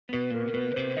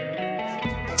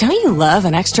Don't you love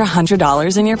an extra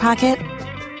 $100 in your pocket?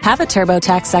 Have a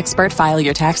TurboTax expert file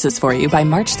your taxes for you by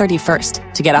March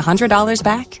 31st to get $100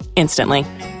 back instantly.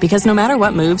 Because no matter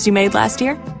what moves you made last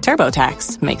year,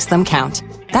 TurboTax makes them count.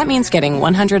 That means getting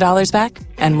 $100 back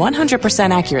and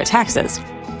 100% accurate taxes,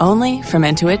 only from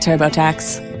Intuit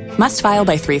TurboTax. Must file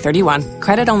by 3/31.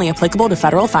 Credit only applicable to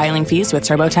federal filing fees with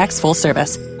TurboTax full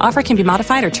service. Offer can be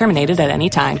modified or terminated at any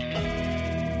time.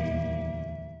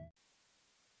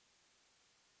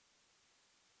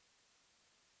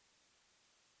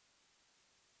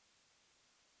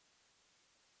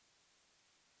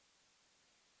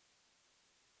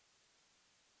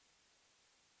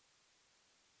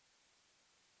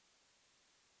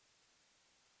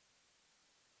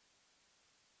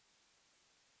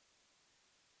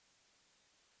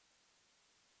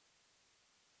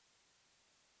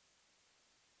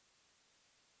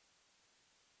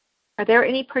 Are there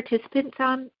any participants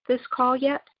on this call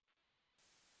yet?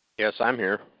 Yes, I'm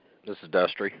here. This is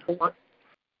Destry.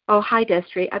 Oh, hi,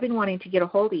 Destry. I've been wanting to get a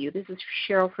hold of you. This is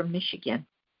Cheryl from Michigan.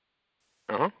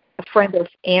 Uh-huh. A friend of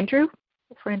Andrew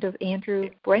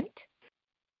Brent.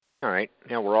 All right.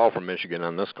 Yeah, we're all from Michigan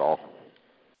on this call.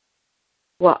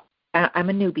 Well,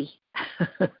 I'm a newbie.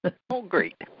 Oh,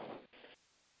 great.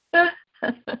 A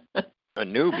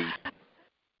newbie.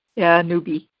 Yeah, a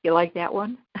newbie. You like that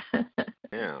one?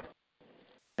 Yeah.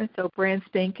 So brand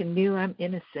spanking new, I'm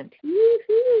innocent.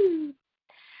 Woo-hoo.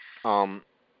 How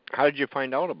did you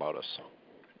find out about us?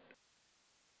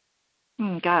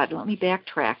 God, let me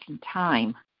backtrack in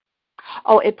time.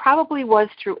 Oh, it probably was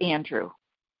through Andrew.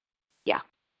 Yeah.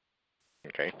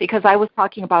 Okay. Because I was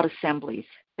talking about assemblies.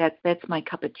 That's my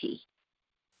cup of tea.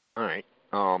 All right.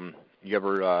 You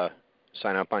ever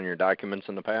sign up on your documents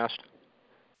in the past?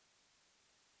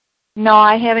 No,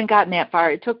 I haven't gotten that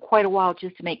far. It took quite a while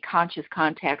just to make conscious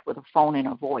contact with a phone and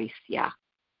a voice. Yeah,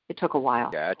 it took a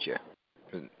while. Gotcha.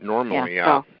 Normally,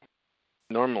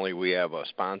 normally we have a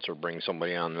sponsor bring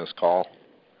somebody on this call.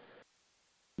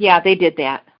 Yeah, they did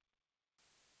that.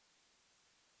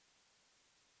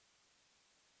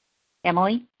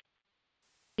 Emily?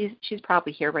 She's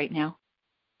probably here right now.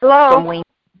 Hello. From Wayne.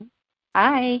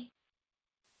 Hi.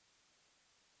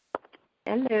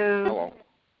 Hello. Hello.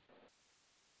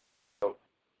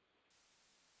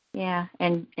 Yeah,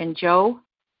 and Joe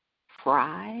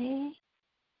Fry.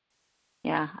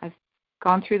 Yeah, I've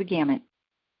gone through the gamut.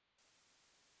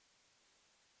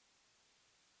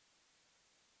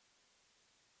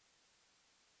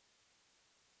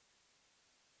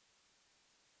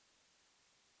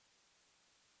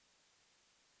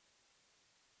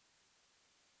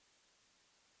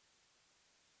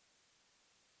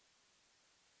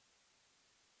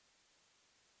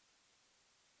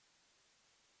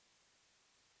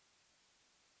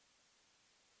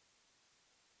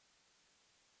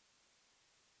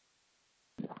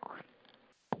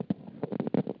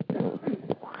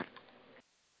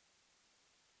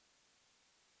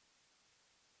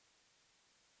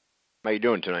 How you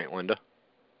doing tonight, Linda?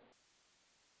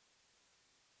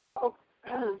 Oh,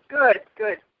 good.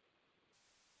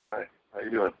 Hi, how you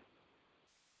doing?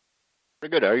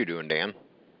 Pretty good. How are you doing, Dan?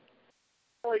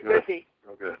 Really busy.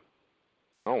 Real good.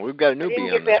 Oh, we've got a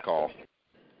newbie on this call.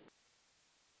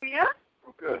 Yeah?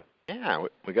 Oh, good. Yeah,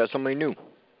 we got somebody new.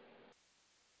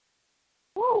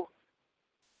 Whoa.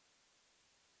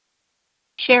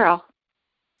 Cheryl.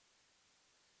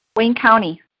 Wayne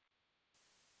County.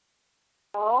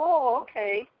 Oh,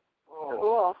 okay. Oh.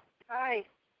 Cool. Hi.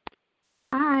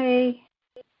 Hi.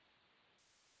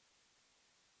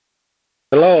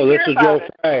 Hello, this is Joe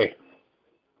Fry.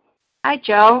 Hi,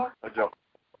 Joe. Hi, Joe.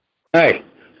 Hi.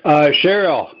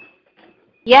 Cheryl.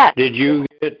 Yes. Did you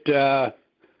get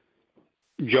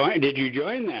join? Did you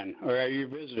join then, or are you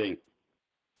visiting?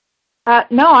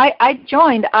 No, I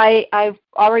joined. I've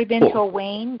already been to a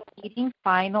Wayne meeting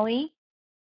finally.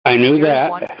 I knew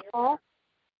that. Wonderful.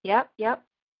 Yep.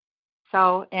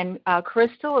 So, and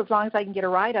Crystal, as long as I can get a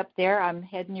ride up there, I'm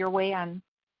heading your way on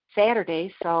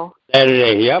Saturday. So.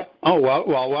 Saturday. Yep. Oh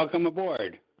well, welcome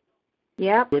aboard.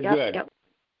 Yep. Good. Yep.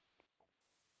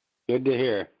 Good to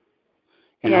hear.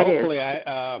 And yeah, hopefully,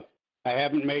 I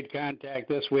haven't made contact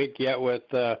this week yet with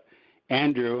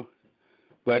Andrew,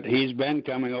 but he's been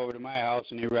coming over to my house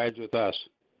and he rides with us.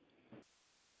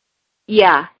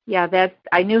 Yeah. That's.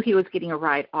 I knew he was getting a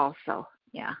ride also.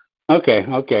 Yeah. Okay.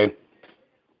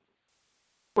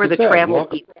 We're the travel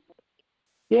people.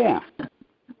 Yeah.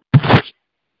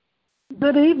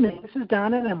 Good evening. This is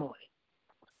Don and Emily.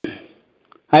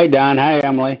 Hi, Don. Hi,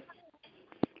 Emily.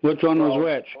 Which one was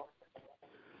which?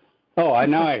 Oh,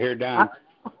 now I hear Don.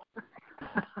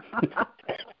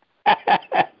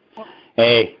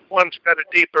 Hey, One's got a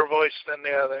deeper voice than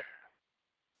the other.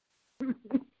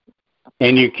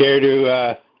 And you care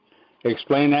to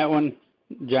explain that one,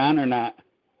 John, or not?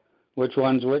 Which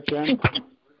one's which one?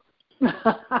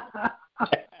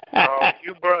 Oh,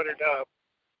 you brought it up.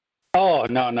 Oh,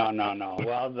 no.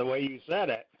 Well, the way you said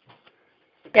it.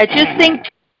 Yeah, just think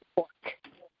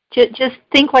just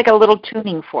think like a little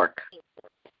tuning fork.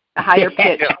 A higher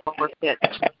pitch, lower pitch.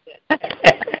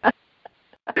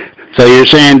 So you're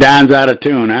saying Don's out of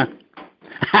tune, huh?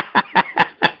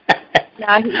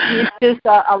 No, he's just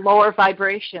a lower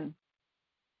vibration.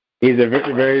 He's a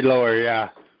very, very lower, yeah.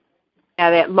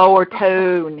 Yeah, that lower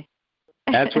tone.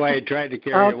 That's why he tried to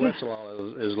carry a whistle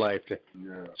all his life.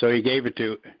 So he gave it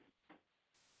to.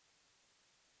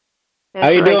 That's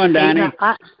How you doing, Donnie?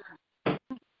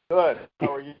 Good.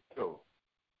 How are you?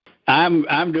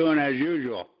 I'm doing as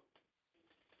usual.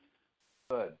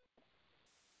 Good.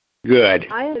 Good.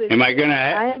 Am I going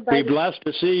to be blessed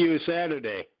to see you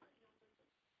Saturday?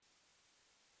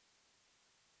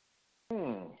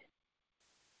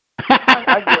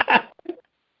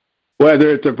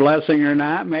 Whether it's a blessing or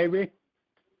not, maybe?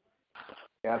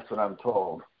 That's what I'm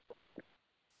told.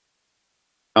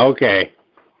 Okay.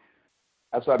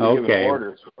 That's what I've been giving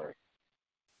orders for.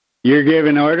 You're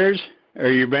giving orders,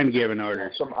 or you've been giving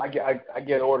orders? I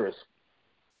get orders.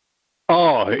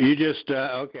 Oh, you just,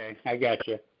 okay, I got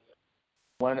you.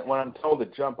 When I'm told to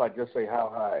jump, I just say,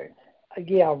 how high?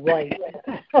 Yeah, right.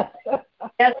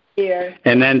 Yes, dear.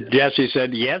 And then Jesse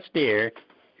said, yes, dear.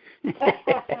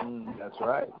 That's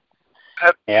right.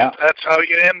 That's how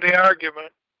you end the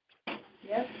argument.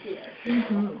 Yes, dear.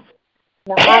 Mm-hmm.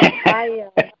 Now,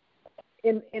 I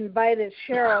invited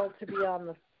Cheryl to be on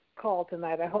the call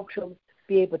tonight. I hope she'll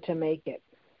be able to make it.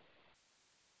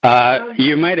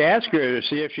 You might ask her to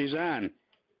see if she's on.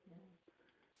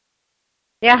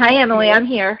 Yeah, hi, Emily. I'm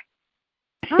here.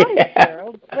 Hi,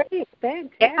 Cheryl. Great.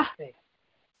 Fantastic.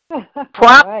 Yeah.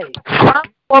 All right.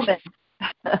 Woman.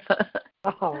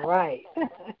 All right.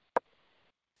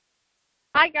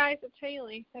 Hi, guys. It's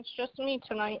Haley. It's just me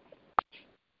tonight.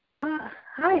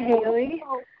 Hi, Haley.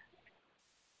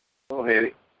 Oh,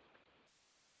 Haley.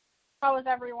 How is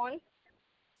everyone?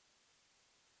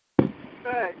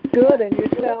 Good. Good, and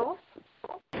yourself?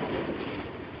 A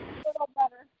little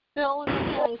better. Still in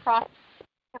the healing process.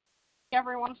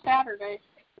 Everyone Saturday.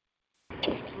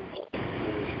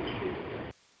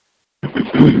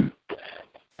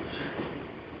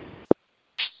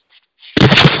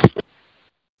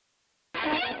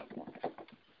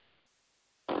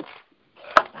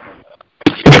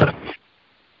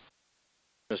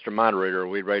 Mr. Moderator, are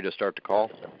we ready to start the call?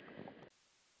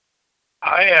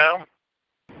 I am.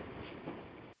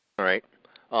 All right.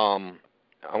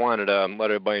 I wanted to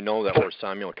let everybody know that we're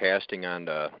simulcasting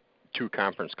on 2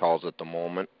 conference calls at the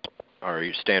moment. Our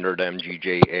standard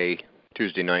MGJA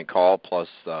Tuesday night call plus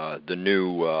the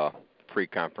new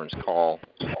pre-conference call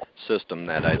system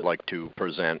that I'd like to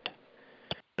present.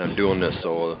 And I'm doing this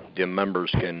so the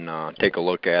members can take a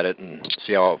look at it and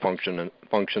see how it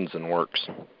functions and works.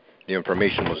 The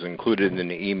information was included in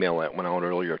the email that went out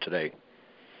earlier today.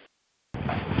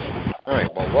 All right,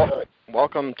 well,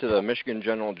 welcome to the Michigan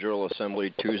General Jural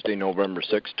Assembly Tuesday, November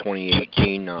 6,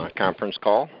 2018 conference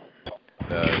call.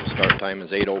 The start time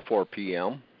is 8:04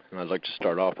 p.m., and I'd like to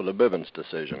start off with a Bivens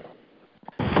decision.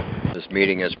 This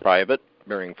meeting is private,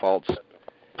 bearing false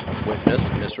witness,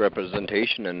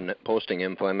 misrepresentation, and posting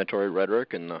inflammatory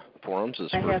rhetoric in the forums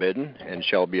is forbidden and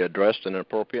shall be addressed in an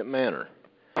appropriate manner.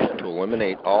 To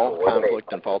eliminate all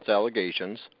conflict and false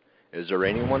allegations, is there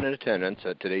anyone in attendance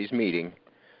at today's meeting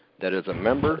that is a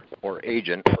member or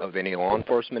agent of any law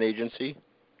enforcement agency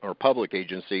or public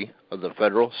agency of the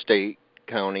federal, state,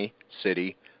 county,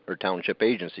 city, or township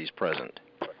agencies present?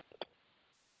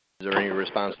 Is there any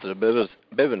response to the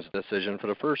Bivens decision for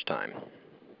the first time?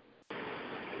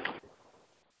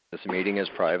 This meeting is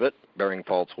private, bearing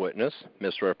false witness,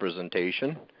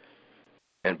 misrepresentation,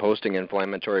 and posting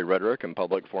inflammatory rhetoric in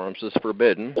public forums is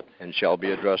forbidden and shall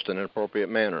be addressed in an appropriate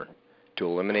manner. To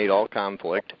eliminate all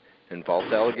conflict and false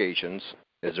allegations,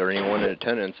 is there anyone in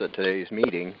attendance at today's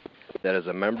meeting that is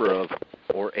a member of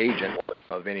or agent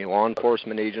of any law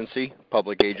enforcement agency,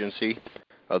 public agency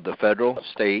of the federal,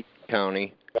 state,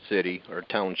 county, city, or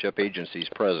township agencies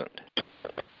present?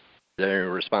 Is there any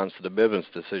response to the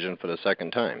Bivens decision for the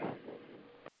second time?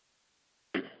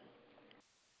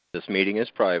 This meeting is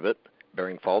private,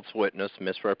 bearing false witness,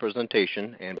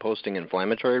 misrepresentation, and posting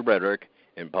inflammatory rhetoric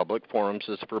in public forums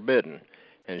is forbidden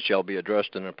and shall be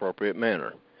addressed in an appropriate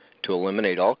manner. To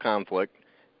eliminate all conflict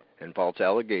and false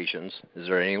allegations, is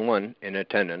there anyone in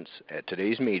attendance at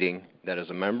today's meeting that is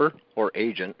a member or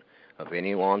agent of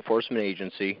any law enforcement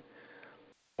agency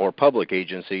or public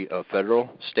agency of federal,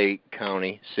 state,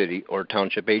 county, city, or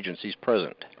township agencies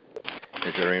present.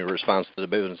 Is there any response to the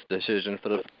business decision for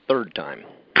the third time?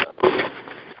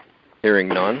 Hearing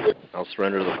none, I'll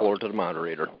surrender the floor to the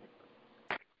moderator.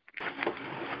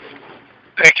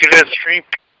 Thank you, History.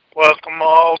 Welcome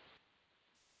all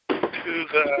to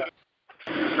the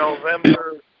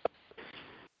November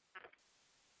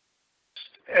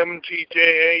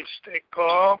MGJA state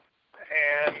call.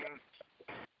 And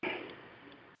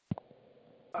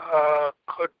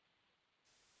could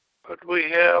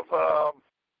we have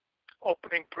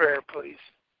opening prayer, please?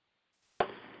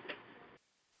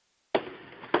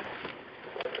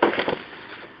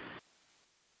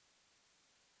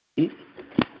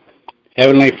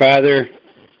 Heavenly Father,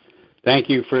 thank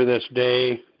you for this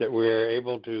day that we are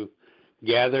able to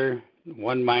gather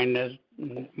one-mindedness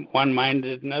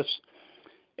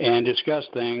and discuss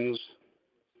things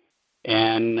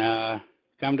and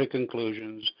come to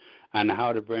conclusions on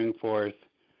how to bring forth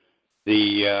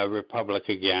the Republic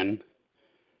again.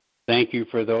 Thank you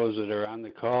for those that are on the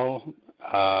call.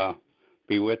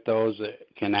 Be with those that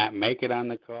cannot make it on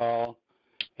the call.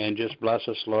 And just bless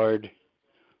us, Lord,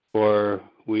 for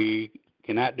we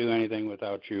cannot do anything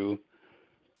without you.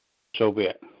 So be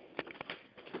it.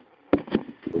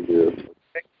 Thank you,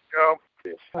 Joe.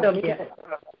 So be it.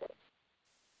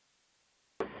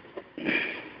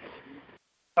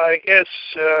 I guess,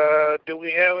 do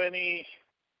we have any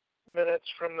minutes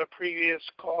from the previous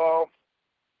call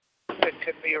that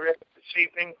could be read this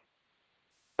evening?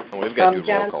 We've got your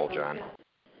roll call, John.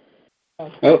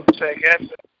 Oh. Say again?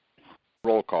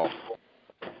 Roll call.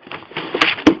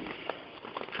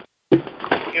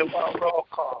 You want roll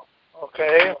call,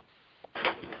 okay?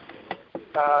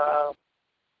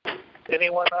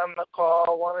 Anyone on the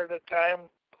call, one at a time,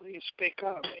 please speak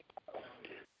up.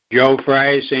 Joe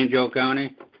Fry, St. Joe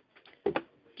County.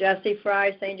 Jesse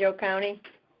Fry, St. Joe County.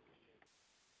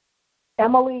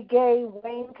 Emily Gay,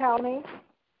 Wayne County.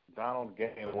 Donald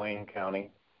Gay, Wayne County.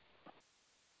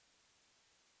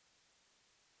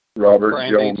 Robert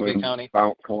Brian Gilman,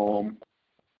 Mount Calm.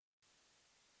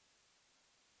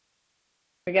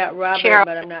 We got Robert, Cheryl.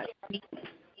 but I'm not.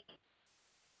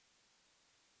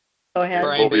 Go ahead.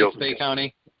 Brian Bates, Bay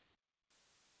County.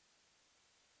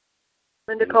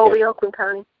 Linda Colby, Oakland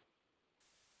County.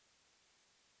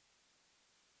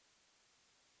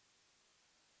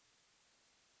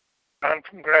 I'm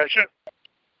from Gratiot.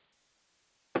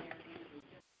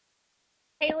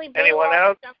 Haley Baylog. Anyone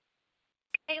else?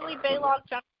 Haley Baylog.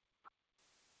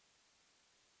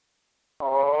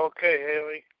 Okay,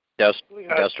 Haley.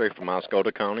 Destry from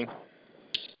Oscoda County.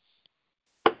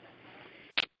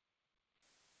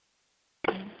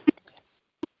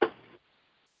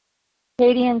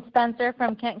 Katie and Spencer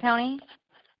from Kent County.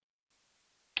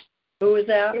 Who was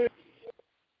that?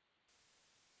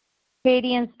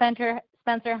 Katie and Spencer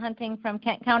Hunting from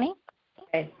Kent County.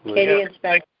 Okay. Katie and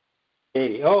Spencer.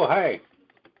 Katie. Oh, hi.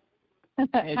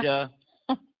 Hey, Joe.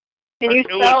 Can you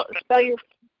spell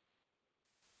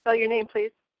your name,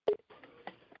 please?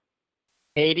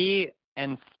 Katie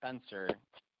and Spencer.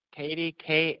 Katie,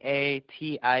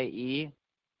 Katie,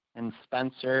 and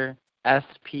Spencer,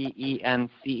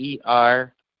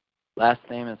 Spencer. Last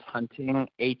name is Hunting,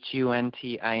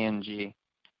 Hunting.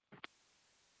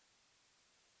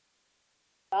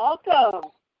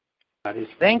 Welcome.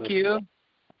 Thank you.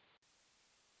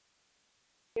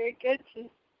 Very good to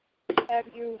have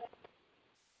you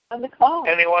on the call.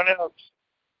 Anyone else?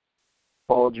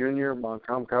 Paul Jr.,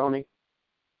 Montcalm County.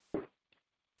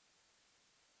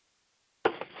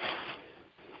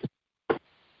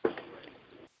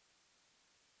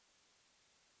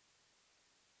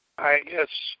 I guess.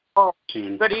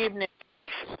 Good evening.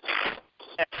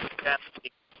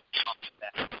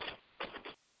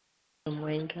 From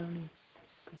Wayne County.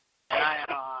 I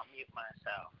mute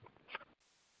myself.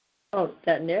 Oh, is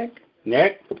that Nick?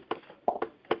 Nick? The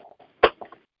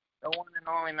one and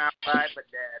only, not alive but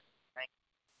dead.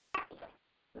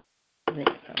 I think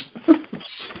so.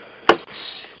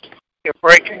 You're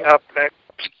breaking up, Nick.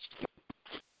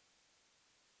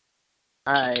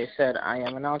 I said I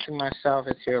am announcing myself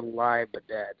as here live but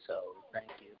dead, so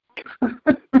thank you.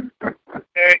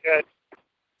 Very good.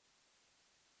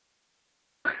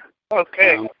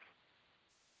 Okay.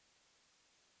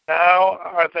 Now,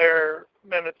 are there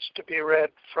minutes to be read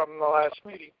from the last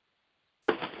meeting?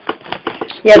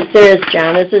 Yes, there is,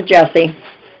 John. This is Jesse.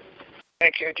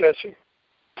 Thank you, Jesse.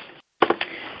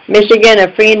 Michigan,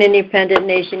 a free and independent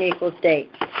nation, equal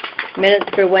state. Minutes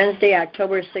for Wednesday,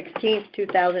 October 16th,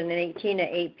 2018 at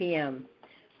 8 p.m.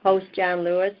 Host John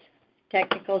Lewis.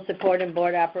 Technical support and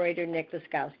board operator Nick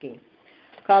Laskowski.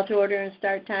 Call to order and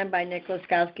start time by Nick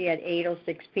Laskowski at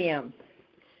 8:06 p.m.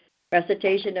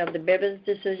 Recitation of the Bivens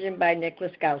decision by Nick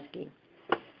Laskowski.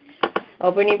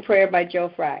 Opening prayer by Joe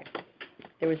Fry.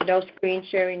 There was no screen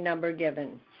sharing number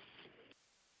given.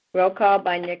 Roll call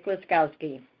by Nick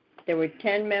Laskowski. There were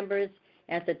 10 members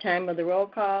at the time of the roll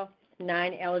call,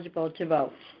 9 eligible to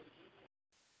vote.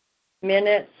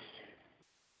 Minutes,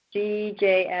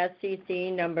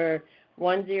 GJSCC number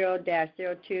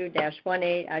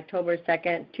 10-02-18, October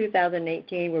 2nd,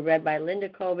 2018, were read by Linda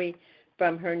Colby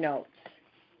from her notes.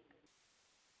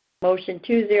 Motion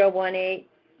 2018-1002,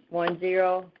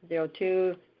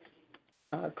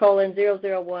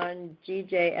 :001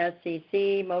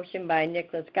 GJSCC, motion by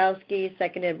Nick Laskowski,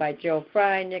 seconded by Joe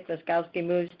Fry. Nick Laskowski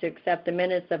moves to accept the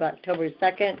minutes of October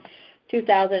 2nd,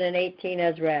 2018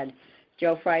 as read.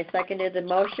 Joe Fry seconded the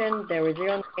motion. There were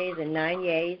 0 nays and 9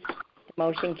 yeas. The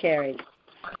motion carried.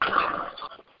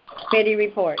 Committee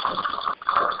reports.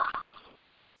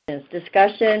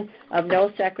 Discussion of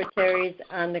no secretaries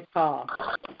on the call.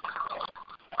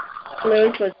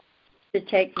 Luz was to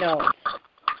take notes.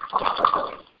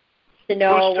 To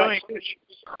know what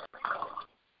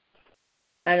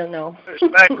I don't know. There's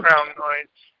background noise.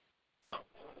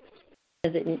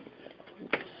 Is it?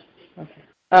 Okay.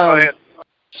 Go ahead.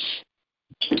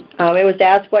 It was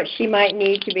asked what she might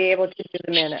need to be able to do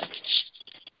the minutes.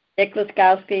 Nick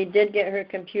Laskowski did get her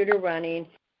computer running,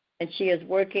 and she is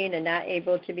working and not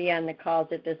able to be on the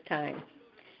calls at this time.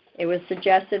 It was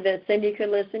suggested that Cindy could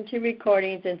listen to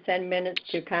recordings and send minutes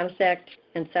to ComSec,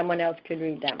 and someone else could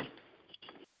read them.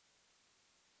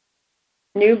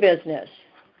 New business.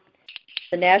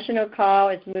 The national call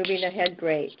is moving ahead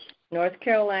great. North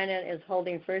Carolina is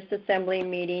holding first assembly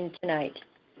meeting tonight.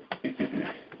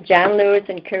 John Lewis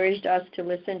encouraged us to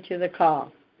listen to the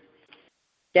call.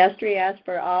 Destry asked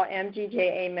for all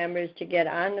MGJA members to get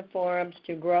on the forums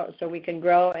to grow, so we can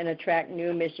grow and attract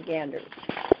new Michiganders.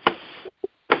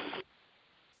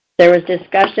 There was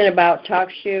discussion about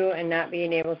TalkShoe and not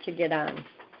being able to get on.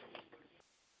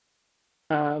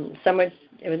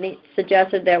 It was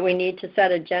suggested that we need to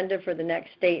set agenda for the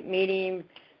next state meeting,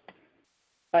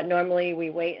 but normally we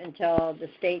wait until the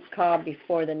state call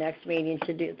before the next meeting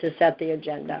to set the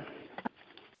agenda.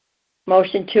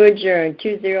 Motion to adjourn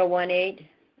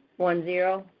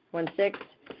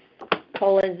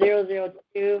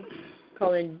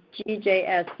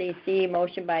 2018-1016:002:GJSCC,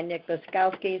 motion by Nick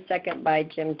Laskowski, second by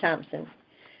Jim Thompson.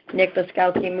 Nick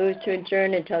Laskowski moves to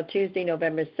adjourn until Tuesday,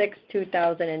 November 6,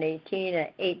 2018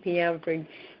 at 8 p.m. for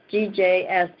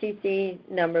GJSCC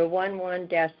number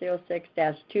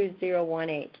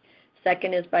 11-06-2018.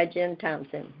 Second is by Jim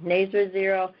Thompson. Nays are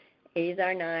 0, ayes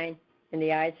are 9, and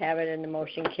the ayes have it, and the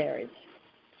motion carries.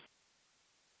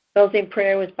 Closing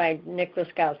prayer was by Nick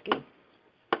Laskowski.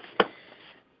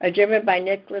 Adjournment by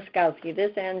Nick Laskowski.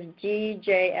 This ends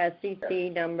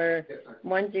GJSCC number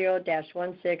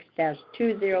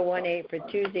 10-16-2018 for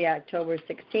Tuesday, October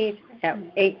 16th at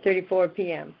 8:34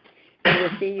 p.m. We will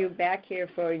see you back here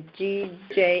for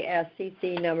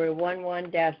GJSCC number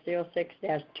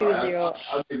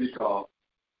 11-06-20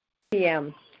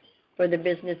 p.m. for the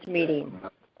business meeting.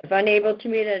 If unable to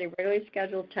meet at a regularly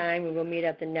scheduled time, we will meet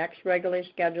at the next regularly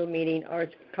scheduled meeting or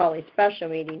call a special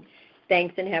meeting.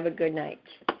 Thanks and have a good night.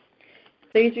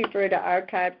 Please refer to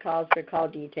archived calls for call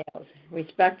details.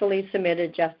 Respectfully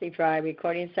submitted, Justy Fry,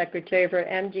 Recording Secretary for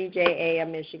MGJA of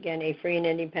Michigan, a free and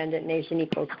independent nation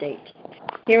equal state.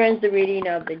 Here ends the reading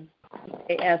of the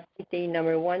GJSCC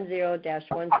number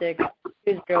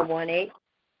 10-16-2018.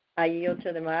 I yield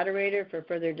to the moderator for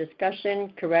further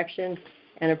discussion, corrections,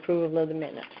 and approval of the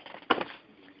minutes.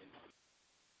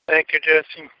 Thank you,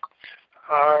 Jesse.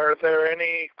 Are there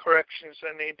any corrections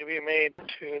that need to be made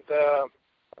to the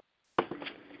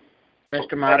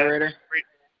Mr. Moderator?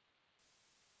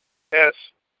 Yes.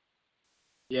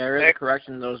 Yeah, there is a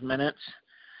correction to those minutes.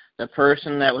 The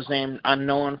person that was named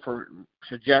unknown for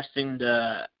suggesting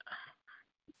the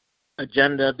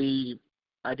agenda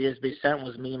ideas be sent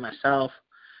was me, myself,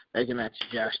 making that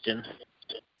suggestion.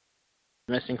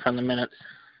 Missing from the minutes.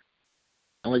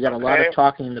 And we got a lot of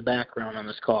talking in the background on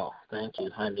this call. Thank you.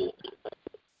 I do.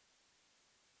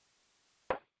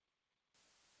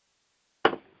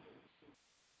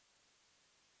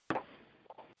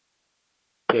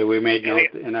 Okay, we made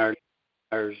note in ours.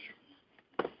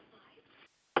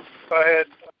 Go ahead,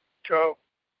 Joe.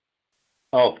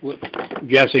 Oh,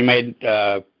 Jesse made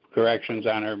corrections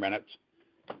on her minutes.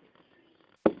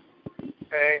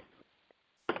 Okay.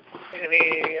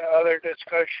 Any other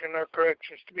discussion or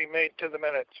corrections to be made to the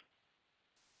minutes?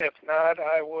 If not,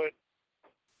 I would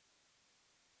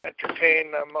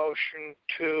entertain a motion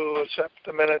to accept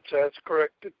the minutes as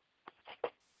corrected.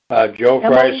 Joe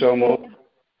Fry, so moved.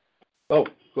 Oh,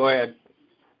 go ahead.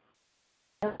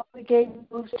 Emily Gay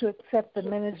moves to accept the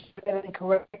minutes that are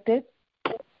corrected.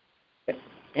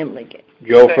 Emily Gay.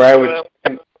 Joe Fry was.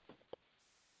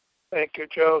 Thank you,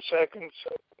 Joe. Seconds.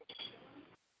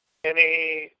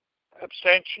 Any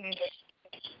abstentions?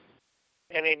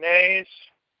 Any nays?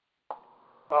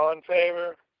 All in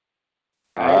favor?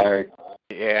 Aye.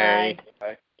 Yay.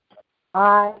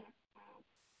 Aye.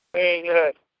 Very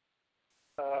good.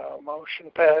 Motion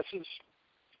passes.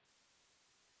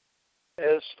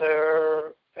 Is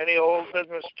there any old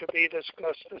business to be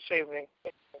discussed this evening?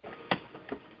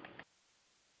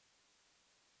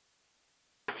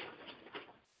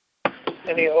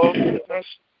 Any old business?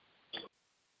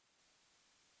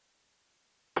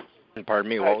 Pardon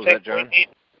me, what was that, John?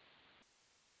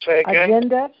 Say again?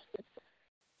 Agenda?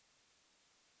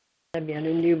 That'd be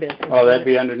under new business. Oh, that'd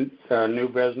be under new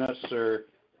business, or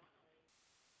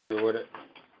would it?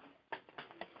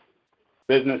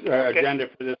 Business agenda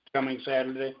for this coming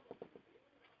Saturday?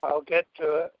 I'll get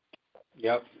to it.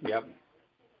 Yep.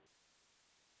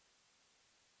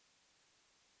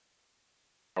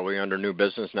 Are we under new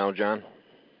business now, John?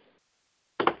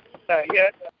 Not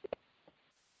yet.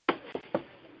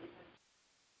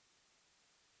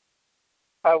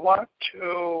 I want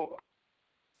to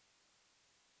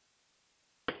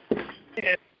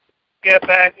get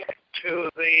back to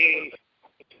the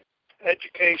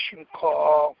education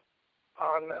call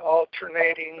on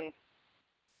alternating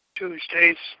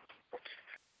Tuesdays,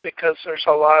 because there's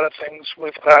a lot of things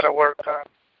we've got to work on.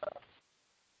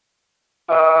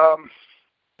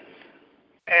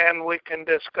 And we can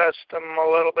discuss them a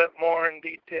little bit more in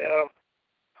detail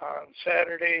on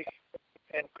Saturday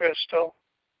in Crystal.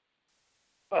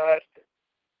 But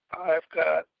I've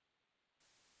got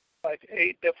like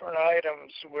 8 different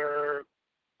items we're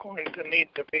going to need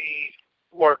to be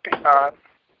working on.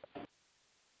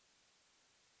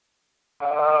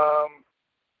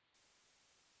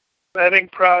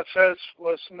 Vetting process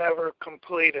was never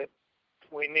completed.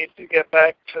 We need to get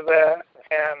back to that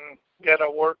and get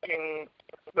a working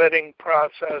vetting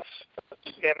process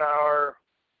in our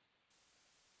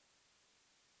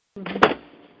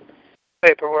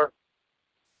paperwork,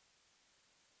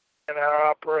 in our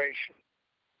operation.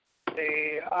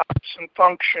 The ops and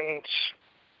functions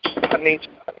need to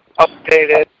be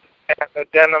updated, and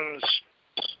addendums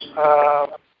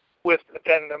with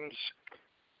addendums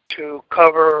to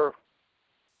cover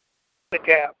the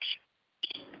gaps.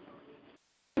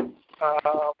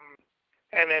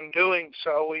 And in doing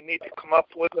so, we need to come up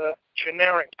with a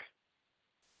generic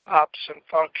ops and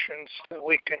functions that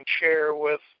we can share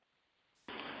with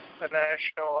the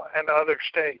national and other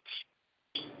states.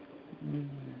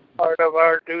 Part of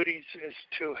our duties is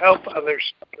to help other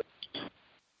states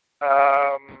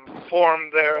form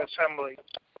their assembly.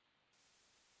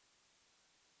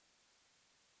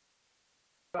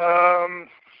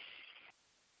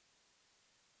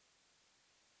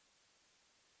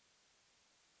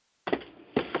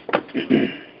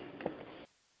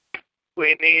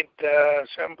 We need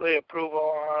assembly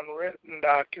approval on written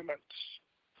documents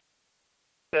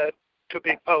that to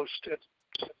be posted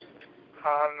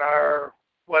on our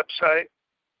website,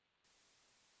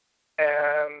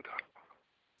 and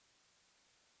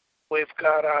we've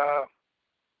got a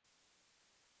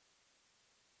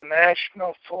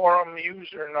national forum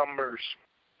user numbers.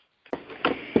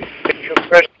 Can you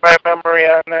refresh my memory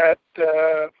on that,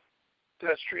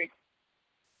 Destry?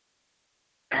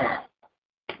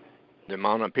 The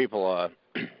amount of people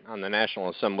on the National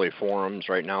Assembly forums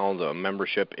right now, the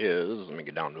membership is, let me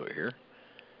get down to it here.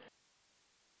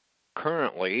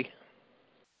 Currently,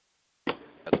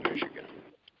 that's Michigan.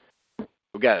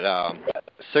 We've got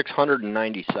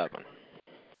 697.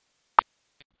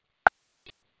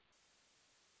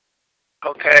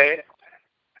 Okay.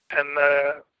 And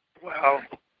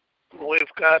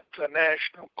we've got the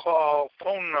national call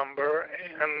phone number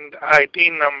and ID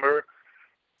number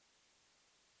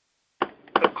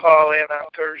to call in on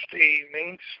Thursday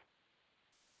evenings.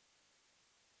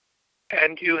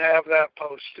 And you have that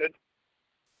posted?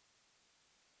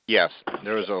 Yes,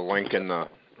 there's a link in the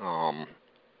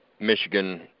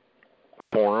Michigan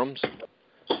forums.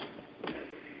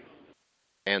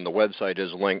 And the website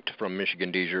is linked from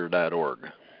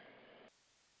michigandesier.org.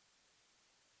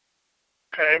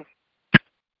 Okay.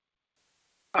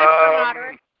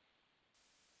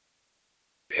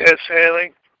 Yes,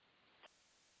 Haley?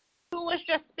 Who was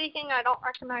just speaking? I don't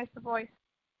recognize the voice.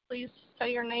 Please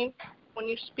say your name when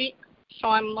you speak, so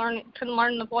can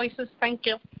learn the voices. Thank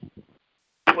you.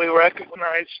 We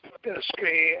recognize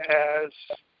Destry as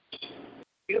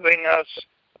giving us,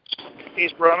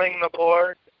 he's running the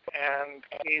board and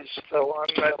he's the one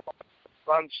that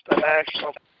runs the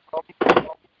national forum.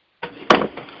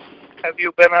 Have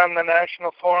you been on the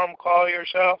national forum call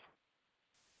yourself?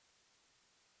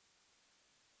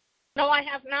 No, I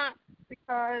have not,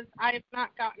 because I have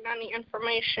not gotten any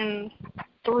information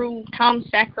through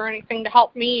ComSec or anything to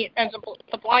help me as the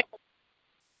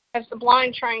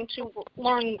blind trying to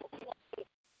learn.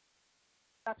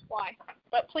 That's why.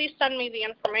 But please send me the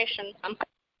information.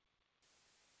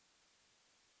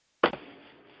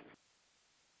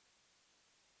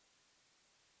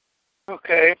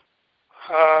 Okay.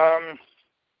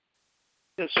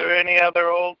 Is there any other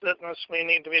old business we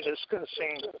need to be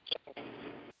discussing?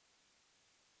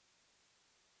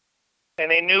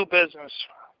 Any new business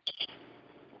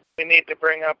we need to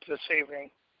bring up this evening?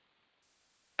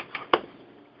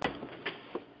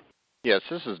 Yes,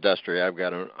 this is Destry. I've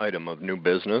got an item of new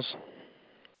business.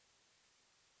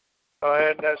 Go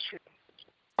ahead, Destry.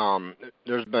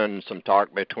 There's been some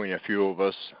talk between a few of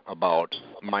us about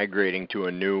migrating to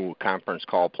a new conference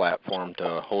call platform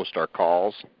to host our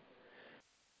calls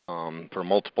for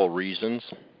multiple reasons.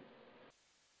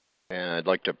 And I'd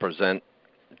like to present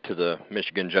to the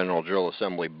Michigan General Drill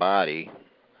Assembly body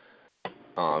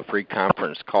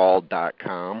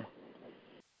freeconferencecall.com.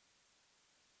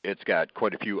 It's got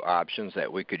quite a few options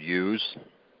that we could use,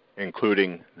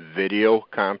 including video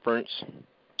conference,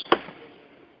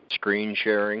 screen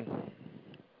sharing,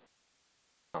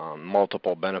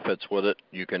 multiple benefits with it.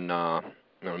 You can,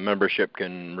 membership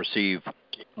can receive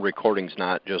recordings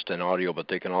not just in audio, but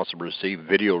they can also receive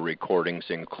video recordings,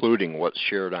 including what's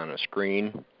shared on a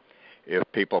screen. If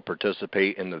people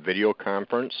participate in the video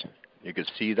conference, you can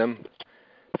see them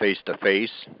face to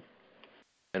face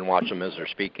and watch them as they're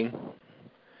speaking.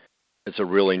 It's a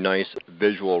really nice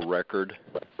visual record.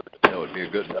 That would be a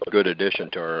good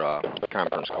addition to our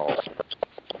conference calls.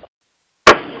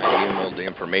 I emailed the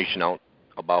information out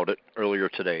about it earlier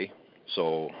today,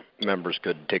 so members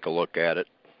could take a look at it,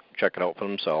 check it out for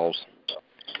themselves.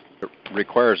 It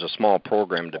requires a small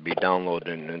program to be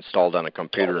downloaded and installed on a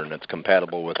computer, and it's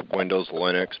compatible with Windows,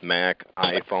 Linux, Mac,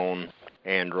 iPhone,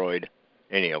 Android,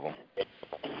 any of them.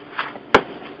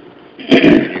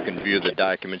 You can view the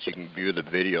documents, you can view the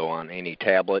video on any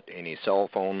tablet, any cell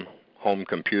phone, home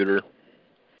computer.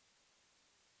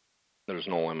 There's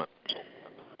no limit.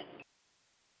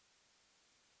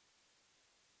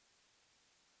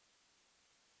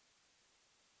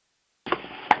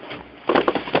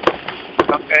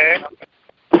 Okay.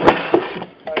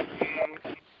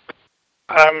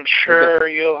 I'm sure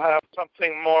you'll have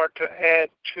something more to add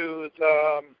to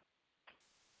the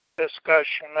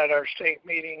discussion at our state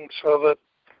meeting so that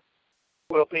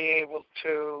we'll be able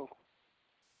to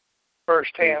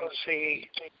firsthand see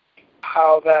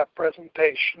how that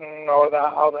presentation or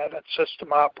how that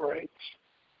system operates.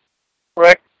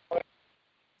 Correct?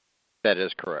 That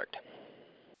is correct.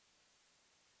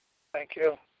 Thank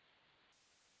you.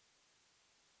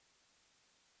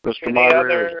 Mr.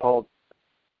 Moderator, Paul,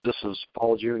 this is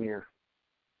Paul Jr.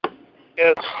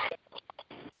 Yes.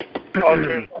 Paul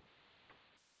Jr.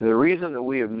 The reason that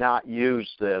we have not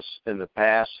used this in the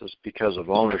past is because of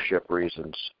ownership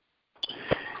reasons.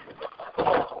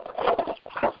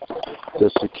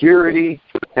 The security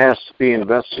has to be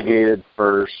investigated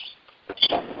first,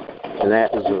 and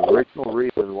that is the original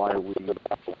reason why we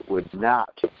would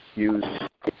not use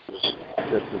this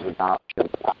as an option.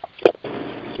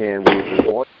 And we've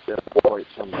avoided this for quite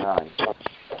some time.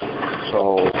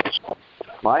 So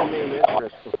my main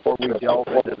interest before we delve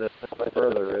into this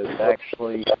further is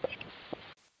actually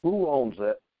who owns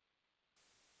it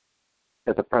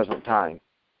at the present time.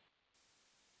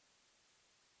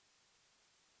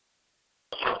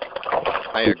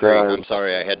 I agree. I'm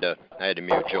sorry, I had to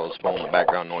mute Joe's phone. The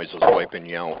background noise was wiping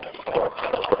you out.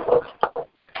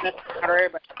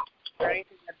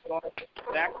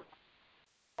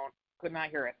 Could not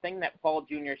hear a thing that Paul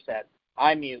Jr. said.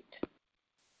 I mute.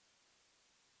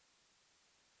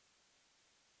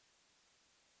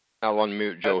 I'll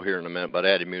unmute Joe here in a minute, but I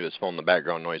had to mute his phone. The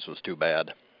background noise was too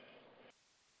bad.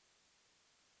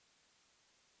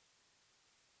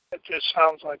 It just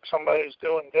sounds like somebody's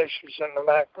doing dishes in the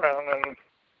background and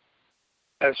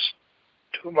there's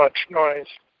too much noise.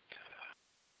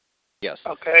 Yes.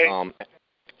 Okay.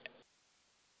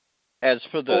 As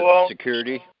for the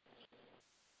security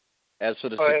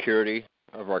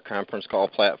of our conference call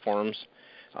platforms,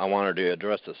 I wanted to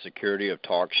address the security of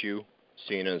TalkShoe,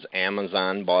 seeing as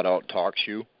Amazon bought out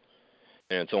TalkShoe,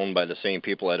 and it's owned by the same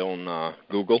people that own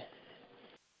Google.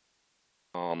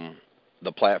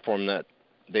 The platform that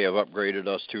they have upgraded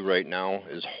us to right now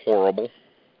is horrible.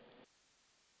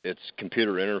 Its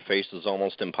computer interface is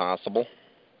almost impossible.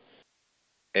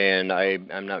 And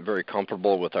I'm not very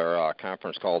comfortable with our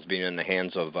conference calls being in the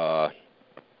hands of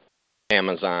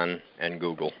Amazon and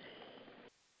Google.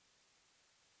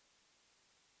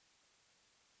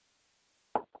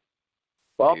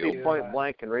 Well, I'll be point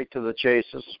blank and right to the chase.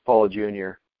 This is Paul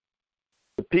Jr.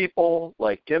 The people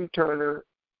like Tim Turner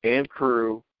and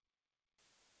crew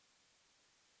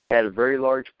had a very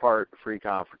large part in free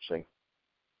conferencing.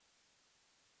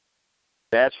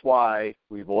 That's why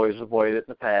we've always avoided it in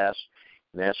the past,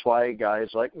 and that's why guys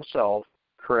like myself,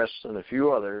 Chris, and a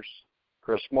few others,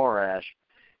 Chris Morash,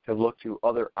 have looked to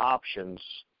other options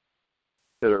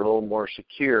that are a little more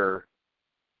secure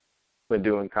when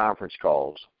doing conference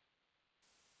calls.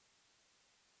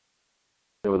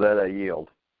 And with that, I yield.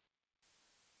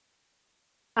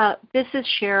 This is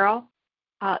Cheryl.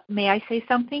 May I say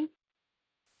something?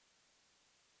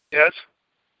 Yes.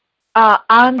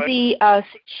 On the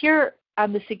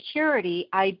security,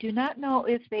 I do not know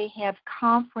if they have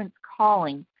conference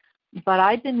calling, but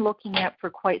I've been looking at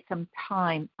for quite some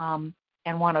time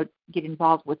and want to get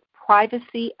involved with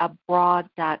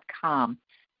privacyabroad.com.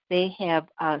 They have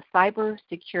cyber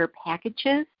secure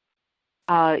packages.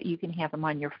 You can have them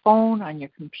on your phone, on your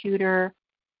computer,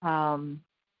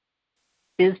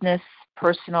 business,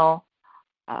 personal.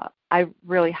 I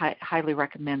really highly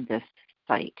recommend this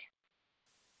site.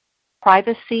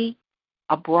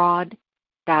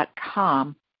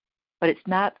 privacyabroad.com, but it's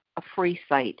not a free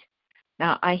site.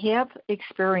 Now, I have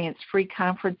experienced free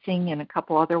conferencing and a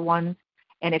couple other ones,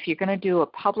 and if you're going to do a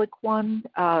public one,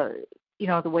 the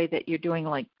way that you're doing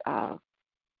like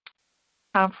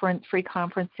free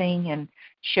conferencing and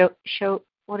show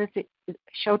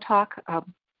talk? I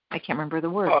can't remember the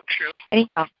word. Talk show.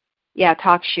 Anyhow, yeah,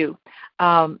 talk show.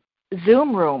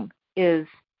 Zoom Room is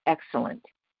excellent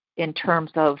in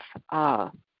terms of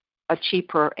a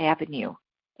cheaper avenue,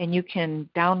 and you can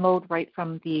download right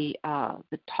from the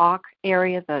talk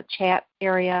area, the chat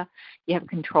area. You have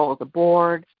control of the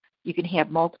board. You can have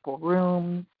multiple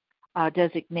rooms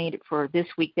designated for this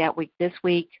week, that week, this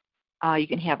week. You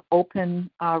can have open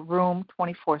room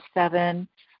 24/7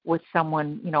 with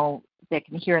someone, that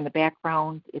can hear in the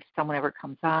background if someone ever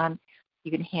comes on.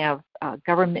 You can have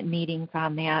government meetings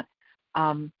on that.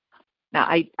 Now,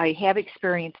 I have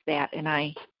experienced that,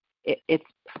 and it's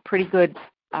a pretty good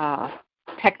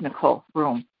technical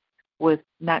room with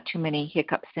not too many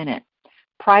hiccups in it.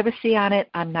 Privacy on it,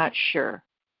 I'm not sure.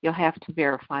 You'll have to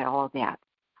verify all of that.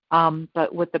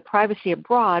 But with the Privacy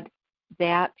Abroad,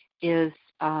 that is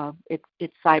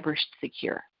it's cyber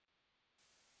secure.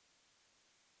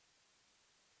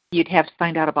 You'd have to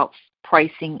find out about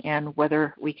pricing and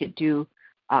whether we could do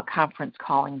conference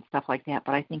calling and stuff like that,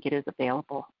 but I think it is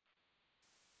available.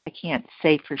 I can't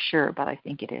say for sure, but I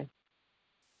think it is.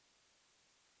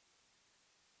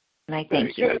 And I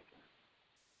thank you.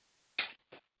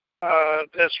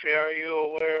 Destry, are you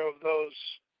aware of those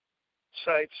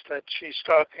sites that she's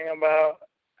talking about?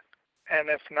 And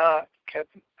if not,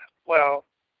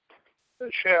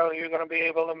 Cheryl, you're going to be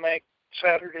able to make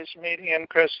Saturday's meeting in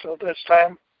Crystal this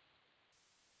time?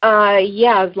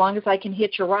 Yeah, as long as I can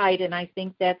hitch a ride, and I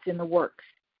think that's in the works.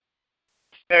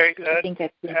 Very good. I think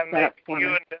that's been set up for me. You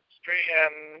and Destry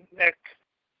and Nick,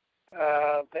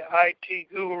 the IT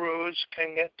gurus,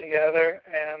 can get together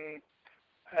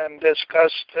and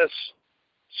discuss this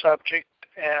subject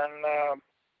and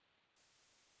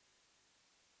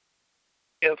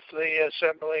give the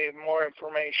assembly more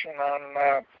information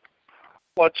on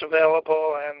what's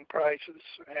available and prices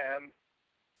and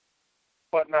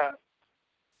whatnot.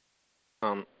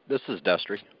 This is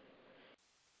Destry.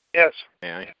 Yes.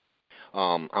 May I?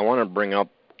 I want to bring up,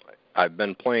 I've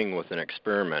been playing with an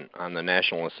experiment on the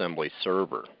National Assembly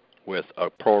server with a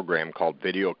program called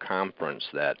Video Conference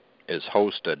that is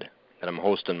hosted, that I'm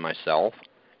hosting myself,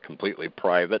 completely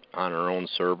private on our own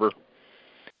server.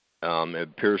 It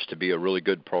appears to be a really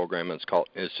good program.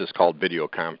 It's just called Video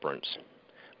Conference.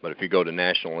 But if you go to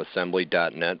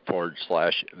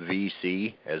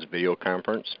nationalassembly.net/VC as Video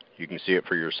Conference, you can see it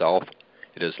for yourself.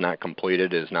 It is not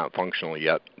completed. It is not functional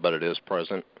yet, but it is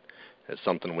present. It's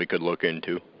something we could look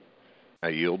into. I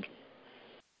yield.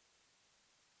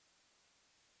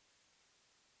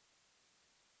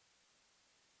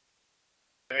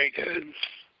 Very good.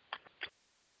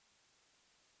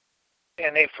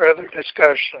 Any further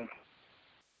discussion?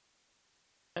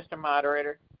 Mr.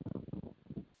 Moderator?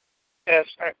 Yes,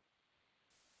 sir.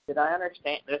 Did I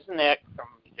understand? This is Nick from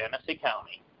Genesee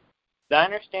County. Did I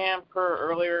understand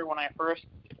earlier when I first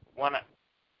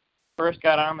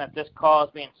got on that this call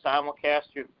is being simulcast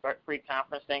through free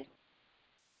conferencing?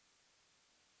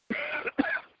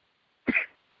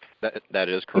 That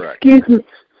is correct. Excuse me.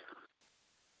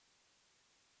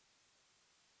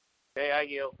 Okay, I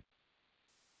yield.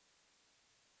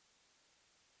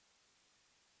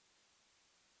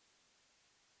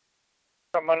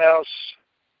 Someone else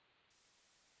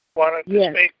wanted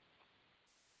to speak?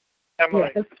 Emily.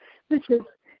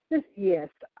 Yes,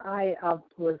 I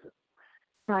was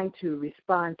trying to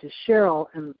respond to Cheryl,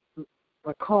 and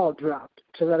a call dropped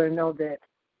to let her know that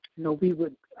we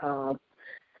would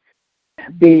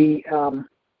be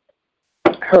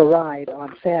her ride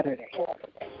on Saturday.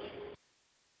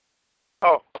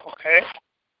 Oh, okay.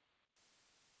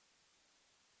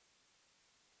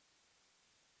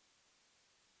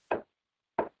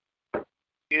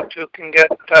 You two can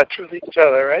get in touch with each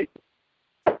other, right?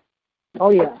 Oh,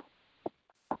 yeah.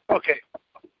 Okay.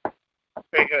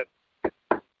 Very good.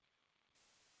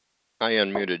 I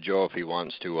unmuted Joe if he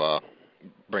wants to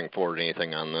bring forward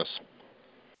anything on this.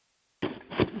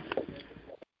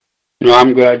 No,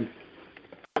 I'm good.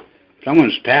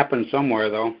 Someone's tapping somewhere,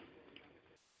 though.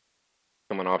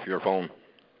 Coming off your phone.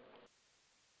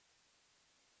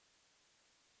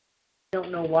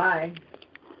 Don't know why.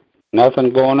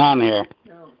 Nothing going on here.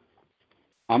 No.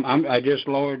 I just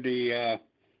lowered the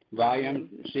volume.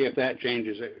 See if that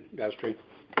changes it, Destry.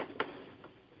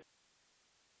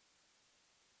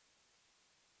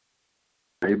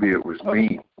 Maybe it was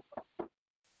me.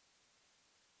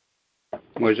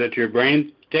 Was it your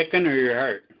brain ticking or your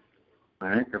heart?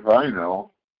 I think if I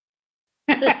know.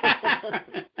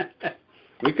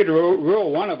 We could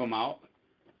rule one of them out.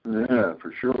 Yeah,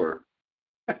 for sure.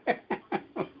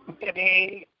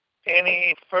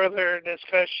 Any further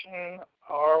discussion,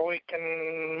 or we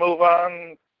can move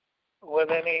on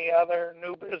with any other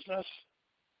new business?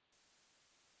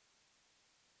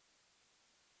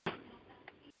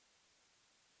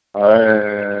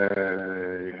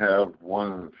 I have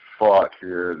one thought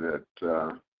here that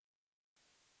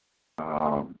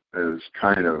has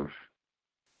kind of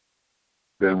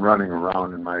been running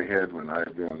around in my head when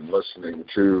I've been listening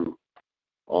to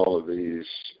all of these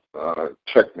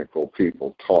technical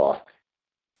people talk.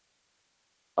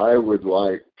 I would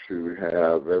like to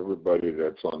have everybody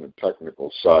that's on the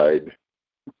technical side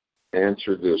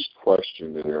answer this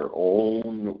question in their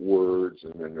own words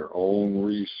and in their own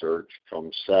research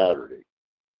come Saturday.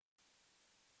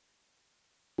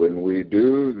 When we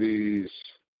do these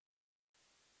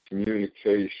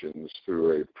communications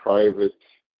through a private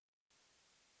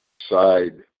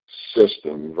side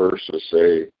system versus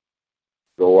a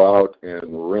go out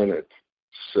and rent it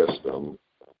system,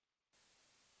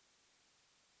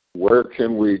 where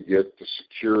can we get the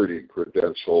security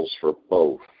credentials for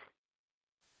both?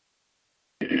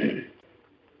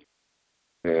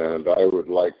 And I would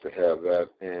like to have that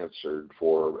answered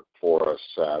for us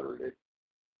Saturday.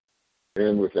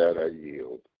 And with that, I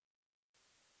yield.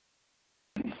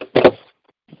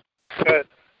 Good.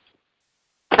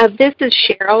 This is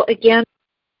Cheryl again.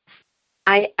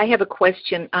 I have a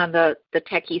question on the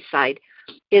techie side.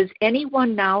 Is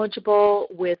anyone knowledgeable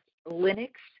with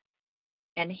Linux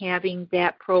and having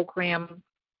that program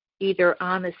either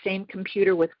on the same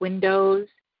computer with Windows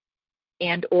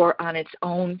and or on its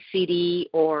own CD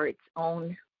or its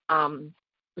own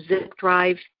zip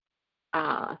drive?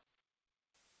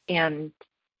 And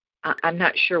I'm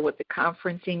not sure what the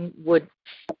conferencing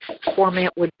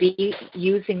format would be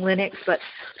using Linux, but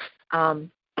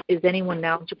is anyone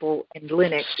knowledgeable in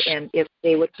Linux, and if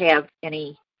they would have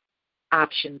any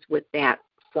options with that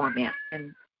format?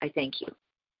 And I thank you.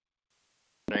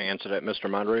 Can I answer that, Mr.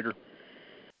 Moderator?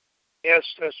 Yes,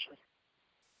 Destry.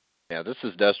 Yeah, this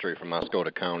is Destry from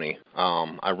Muscota County.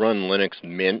 I run Linux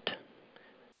Mint,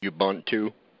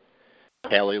 Ubuntu,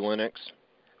 Kali Linux,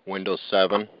 Windows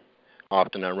 7.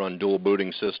 Often I run dual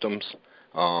booting systems.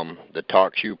 The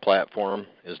TalkShoe platform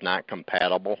is not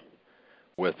compatible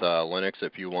with Linux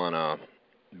if you want to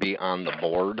be on the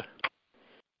board.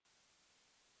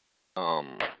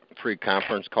 Free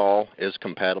conference call is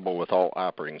compatible with all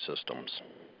operating systems.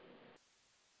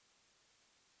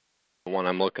 The one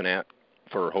I'm looking at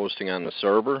for hosting on the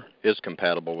server is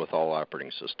compatible with all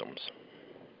operating systems.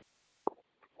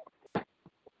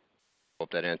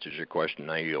 Hope that answers your question.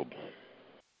 I yield.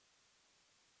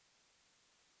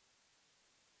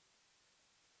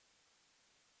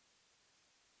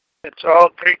 It's all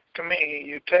Greek to me.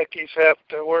 You techies have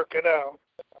to work it out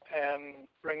and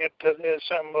bring it to the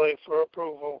assembly for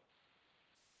approval.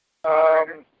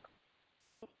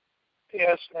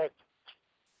 Yes, Nick.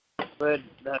 Would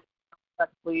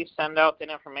please send out that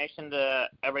information to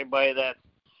everybody that's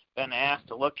been asked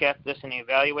to look at this and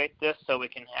evaluate this so we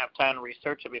can have time to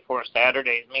research it before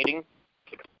Saturday's meeting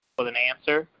with an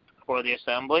answer for the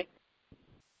assembly?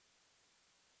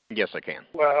 Yes, I can.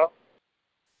 Well,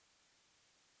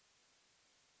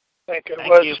 I think it Thank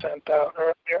was you. sent out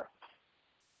earlier.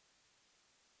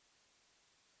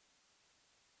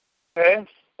 Okay.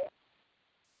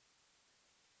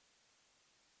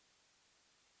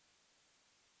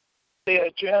 The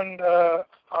agenda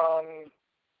on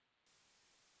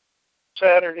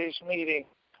Saturday's meeting,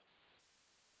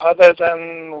 other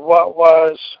than what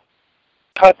was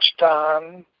touched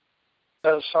on,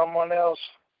 does someone else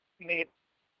need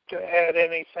to add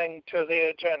anything to the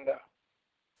agenda?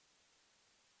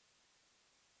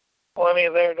 Plenty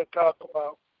there to talk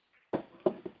about.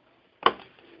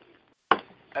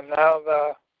 And now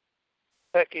the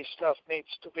techie stuff needs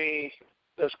to be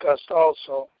discussed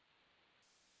also.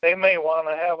 They may want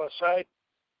to have a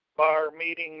sidebar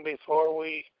meeting before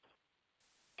we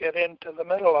get into the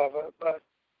middle of it, but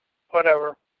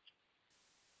whatever.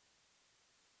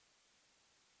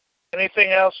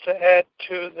 Anything else to add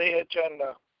to the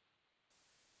agenda?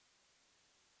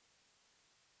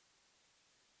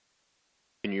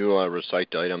 Can you recite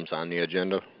the items on the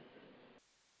agenda?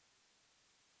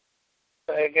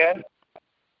 Say again?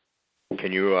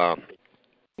 Can you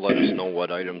let us know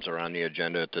what items are on the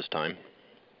agenda at this time?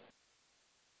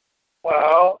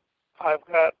 Well, I've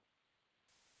got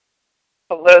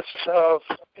a list of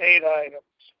 8 items.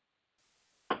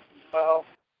 Well,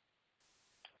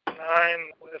 9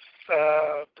 with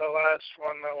the last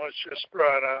one that was just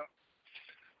brought up.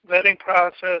 Vetting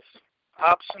process,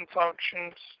 ops and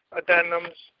functions,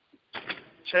 addendums,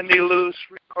 Cindy Luce,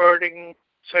 recording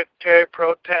secretary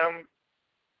pro tem.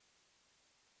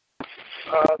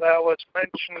 That was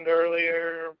mentioned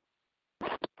earlier,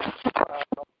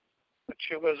 but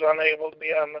she was unable to be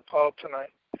on the call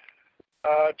tonight.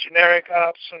 Generic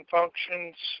ops and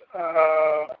functions,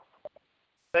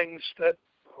 things that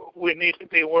we need to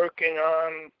be working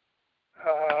on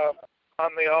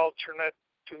the alternate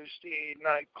Tuesday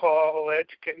night call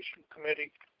education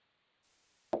committee,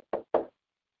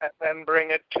 and then bring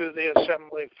it to the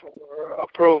assembly for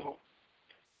approval.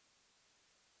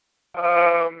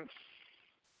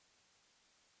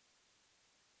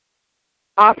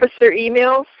 Officer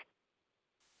emails?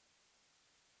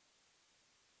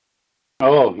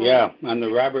 Oh, yeah, on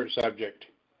the Robert subject.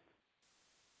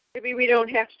 Maybe we don't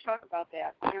have to talk about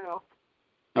that. I don't know.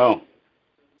 Oh.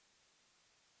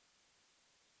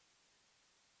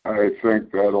 I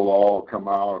think that'll all come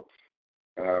out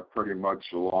pretty much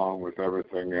along with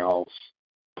everything else.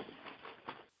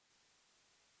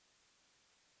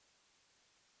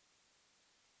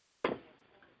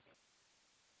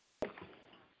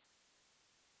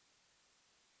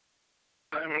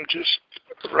 I'm just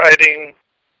writing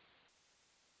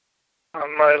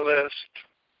on my list.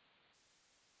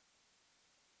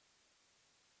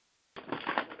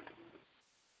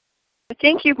 I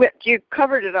think you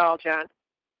covered it all, John.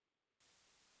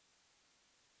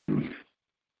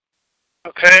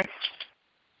 Okay.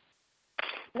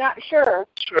 Not sure.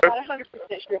 Sure. Not 100%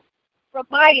 sure. From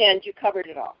my end, you covered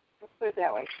it all. Let's put it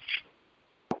that way.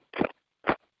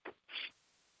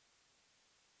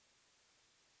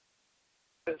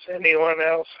 Does anyone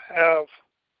else have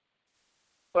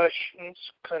questions,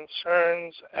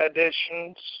 concerns,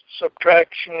 additions,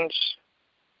 subtractions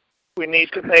we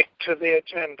need to make to the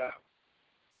agenda?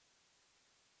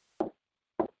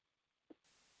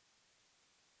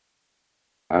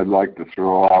 I'd like to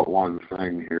throw out one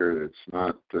thing here that's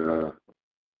not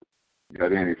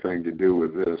got anything to do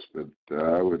with this, but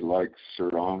I would like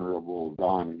Sir Honorable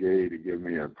Don Gay to give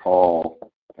me a call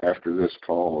after this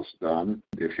call is done,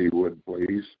 if he would,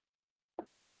 please.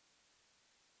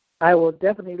 I will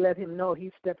definitely let him know.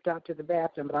 He stepped out to the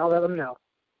bathroom, but I'll let him know.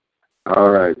 All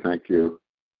right, thank you.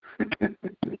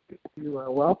 You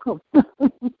are welcome.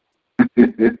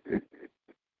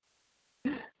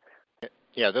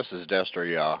 Yeah, this is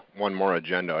Destry. One more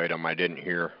agenda item I didn't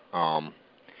hear. I'd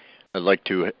like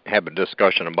to have a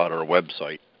discussion about our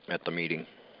website at the meeting.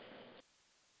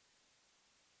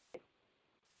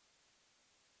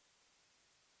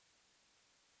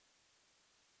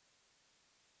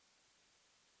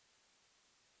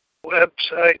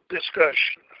 Website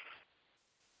discussion.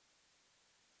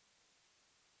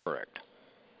 Correct.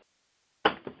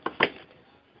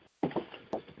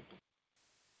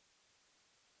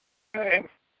 Okay.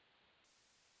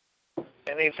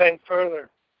 Anything further?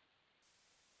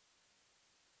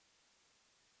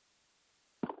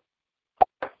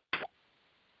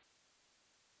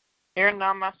 Hearing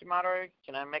none, Master Moderator,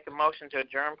 can I make a motion to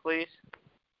adjourn, please?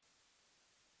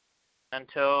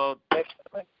 Until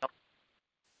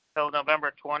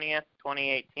November 20th,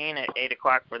 2018 at 8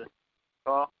 o'clock for the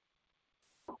call.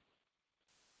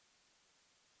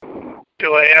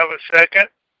 Do I have a second?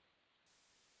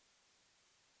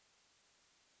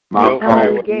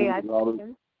 Gay, I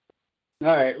second. All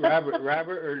right,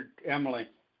 Robert or Emily?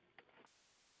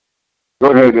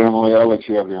 Go ahead, Emily. I'll let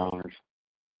you have the honors.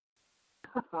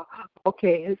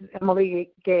 Okay, it's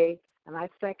Emily Gay, and I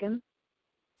second.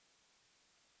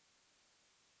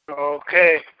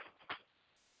 Okay.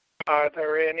 Are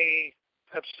there any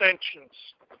abstentions?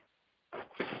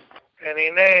 Any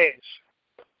nays?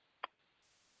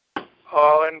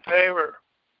 All in favor?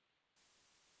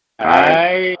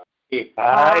 Aye.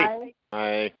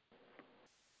 Aye.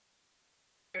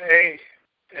 Okay.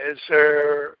 Is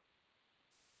there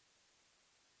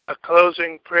a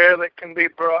closing prayer that can be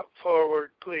brought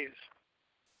forward, please?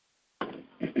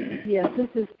 Yes, this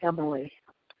is Emily.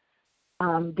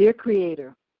 Dear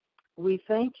Creator, we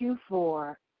thank you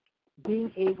for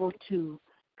being able to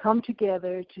come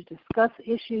together to discuss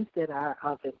issues that are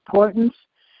of importance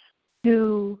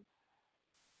to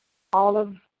all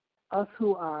of us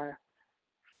who are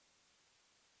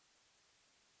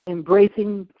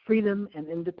embracing freedom and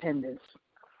independence.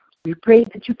 We pray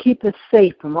that you keep us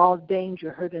safe from all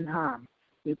danger, hurt, and harm.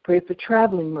 We pray for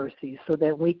traveling mercy so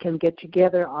that we can get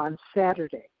together on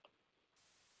Saturday.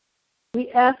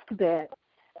 We ask that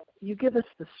you give us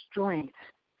the strength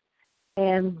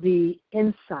and the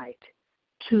insight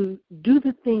to do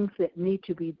the things that need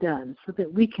to be done so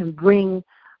that we can bring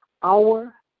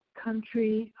our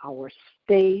country, our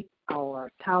state,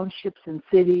 our townships and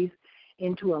cities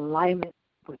into alignment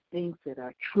with things that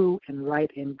are true and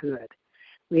right and good.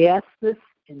 We ask this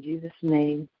in Jesus'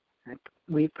 name.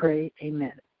 We pray,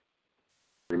 amen.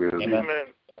 Amen.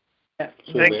 Amen.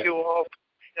 Thank you all for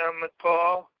being on the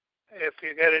call. If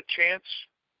you get a chance,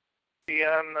 be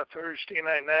on the Thursday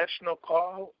Night National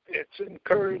call. It's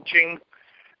encouraging,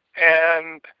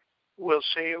 and we'll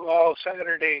see you all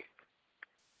Saturday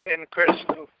in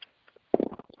Crystal.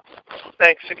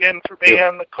 Thanks again for being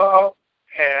on the call,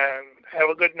 and have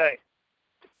a good night.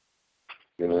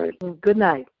 Good night. Good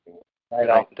night. Good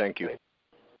night. Thank you.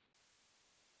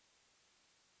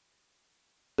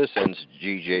 This ends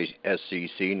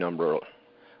GJSCC number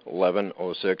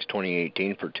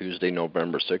 11/06/2018 for Tuesday,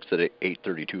 November 6th at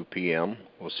 8:32 p.m.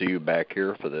 We'll see you back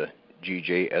here for the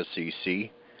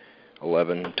GJSCC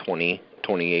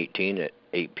 11/20/2018 at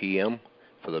 8 p.m.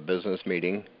 for the business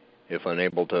meeting. If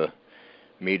unable to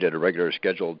meet at a regular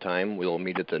scheduled time, we'll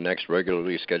meet at the next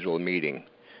regularly scheduled meeting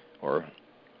or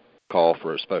call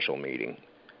for a special meeting.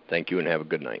 Thank you and have a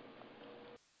good night.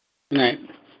 Good night.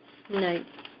 Good night.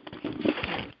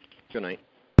 Good night.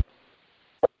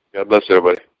 God bless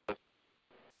everybody.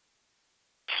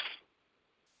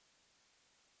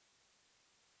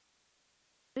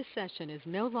 This session is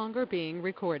no longer being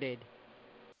recorded.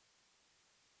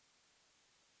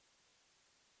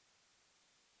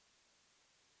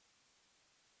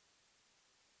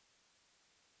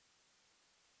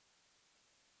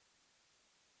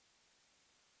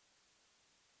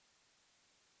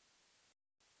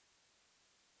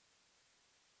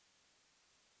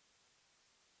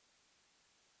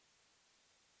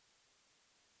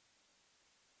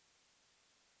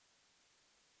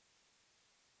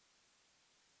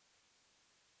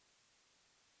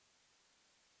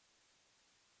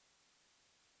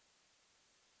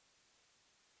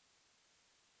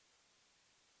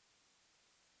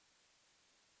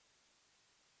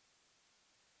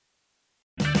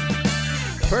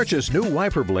 Purchase new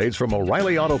wiper blades from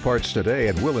O'Reilly Auto Parts today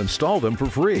and we'll install them for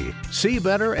free. See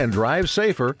better and drive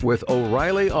safer with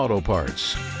O'Reilly Auto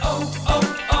Parts. Oh,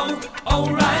 oh, oh,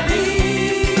 O'Reilly.